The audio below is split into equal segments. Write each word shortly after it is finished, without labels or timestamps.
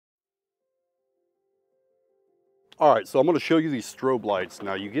All right, so I'm going to show you these strobe lights.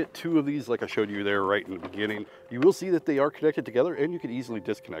 Now you get 2 of these like I showed you there right in the beginning. You will see that they are connected together, and you can easily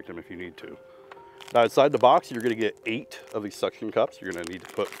disconnect them if you need to. Now inside the box, you're going to get 8 of these suction cups. You're going to need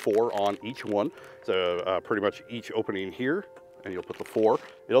to put 4 on each one. So pretty much each opening here, and you'll put the 4.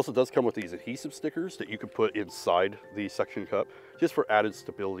 It also does come with these adhesive stickers that you can put inside the suction cup just for added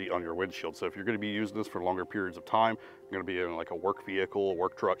stability on your windshield. So if you're going to be using this for longer periods of time, you're going to be in like a work vehicle, a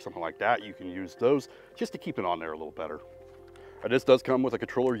work truck, something like that, you can use those just to keep it on there a little better. And this does come with a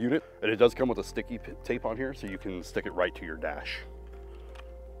controller unit, and it does come with a sticky tape on here so you can stick it right to your dash.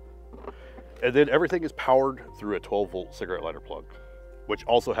 And then everything is powered through a 12-volt cigarette lighter plug, which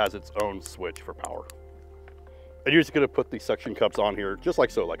also has its own switch for power. And you're just going to put the suction cups on here, just like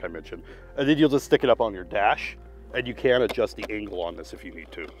so, like I mentioned. And then you'll just stick it up on your dash, and you can adjust the angle on this if you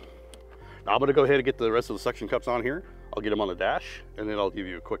need to. Now I'm going to go ahead and get the rest of the suction cups on here. I'll get them on the dash, and then I'll give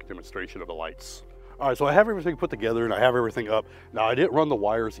you a quick demonstration of the lights. All right, so I have everything put together, and I have everything up. Now I didn't run the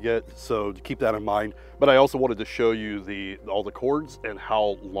wires yet, so keep that in mind. But I also wanted to show you all the cords and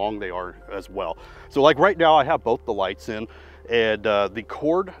how long they are as well. So like right now, I have both the lights in, and the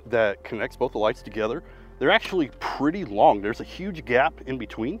cord that connects both the lights together, they're actually pretty long. There's a huge gap in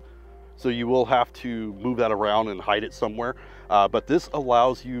between, so you will have to move that around and hide it somewhere. But this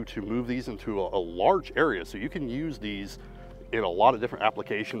allows you to move these into a large area, so you can use these in a lot of different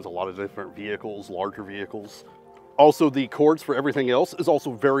applications, a lot of different vehicles, larger vehicles. Also, the cords for everything else is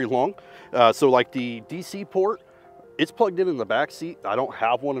also very long. So like the DC port, it's plugged in the back seat. I don't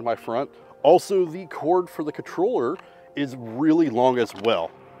have one in my front. Also, the cord for the controller is really long as well.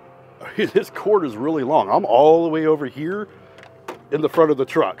 This cord is really long. I'm all the way over here in the front of the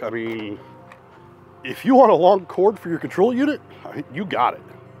truck. I mean, if you want a long cord for your control unit, you got it.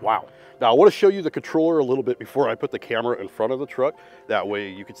 Wow. Now I want to show you the controller a little bit before I put the camera in front of the truck. That way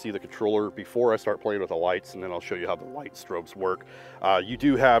you can see the controller before I start playing with the lights, and then I'll show you how the light strobes work. You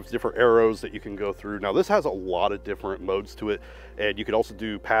do have different arrows that you can go through. Now this has a lot of different modes to it, and you can also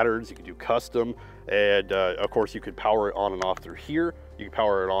do patterns, you can do custom, and of course you could power it on and off through here. You can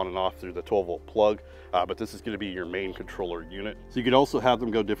power it on and off through the 12-volt plug, but this is going to be your main controller unit. So you can also have them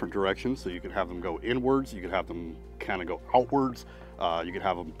go different directions. So you can have them go inwards, you can have them kind of go outwards. You can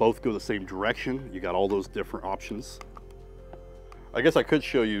have them both go the same direction. You got all those different options. I guess I could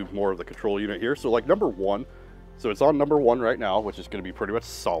show you more of the control unit here. So like number 1, so it's on number 1 right now, which is going to be pretty much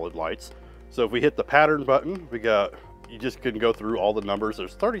solid lights. So if we hit the pattern button, you just can go through all the numbers.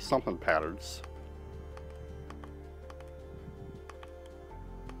 There's 30 something patterns.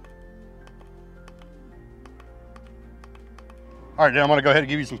 All right, now I'm going to go ahead and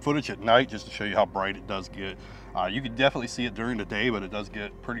give you some footage at night just to show you how bright it does get. You can definitely see it during the day, but it does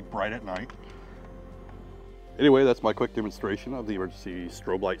get pretty bright at night. Anyway, that's my quick demonstration of the emergency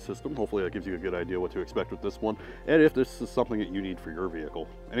strobe light system. Hopefully that gives you a good idea what to expect with this one, and if this is something that you need for your vehicle.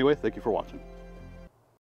 Anyway, thank you for watching.